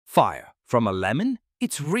Fire from a lemon?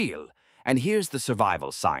 It's real. And here's the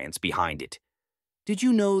survival science behind it. Did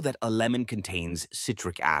you know that a lemon contains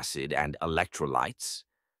citric acid and electrolytes?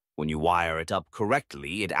 When you wire it up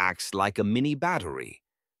correctly, it acts like a mini battery.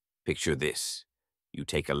 Picture this. You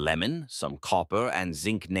take a lemon, some copper and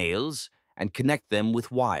zinc nails, and connect them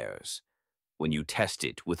with wires. When you test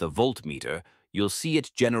it with a voltmeter, you'll see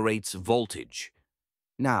it generates voltage.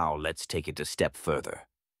 Now let's take it a step further.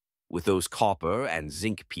 With those copper and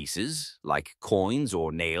zinc pieces, like coins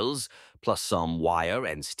or nails, plus some wire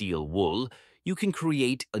and steel wool, you can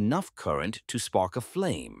create enough current to spark a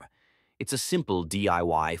flame. It's a simple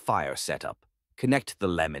DIY fire setup. Connect the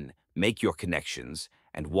lemon, make your connections,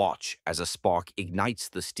 and watch as a spark ignites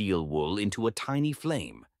the steel wool into a tiny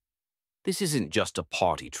flame. This isn't just a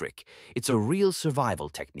party trick, it's a real survival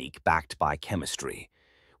technique backed by chemistry.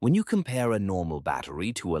 When you compare a normal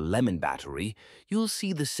battery to a lemon battery, you'll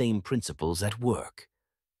see the same principles at work.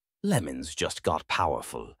 Lemons just got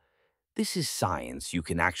powerful. This is science you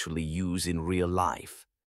can actually use in real life.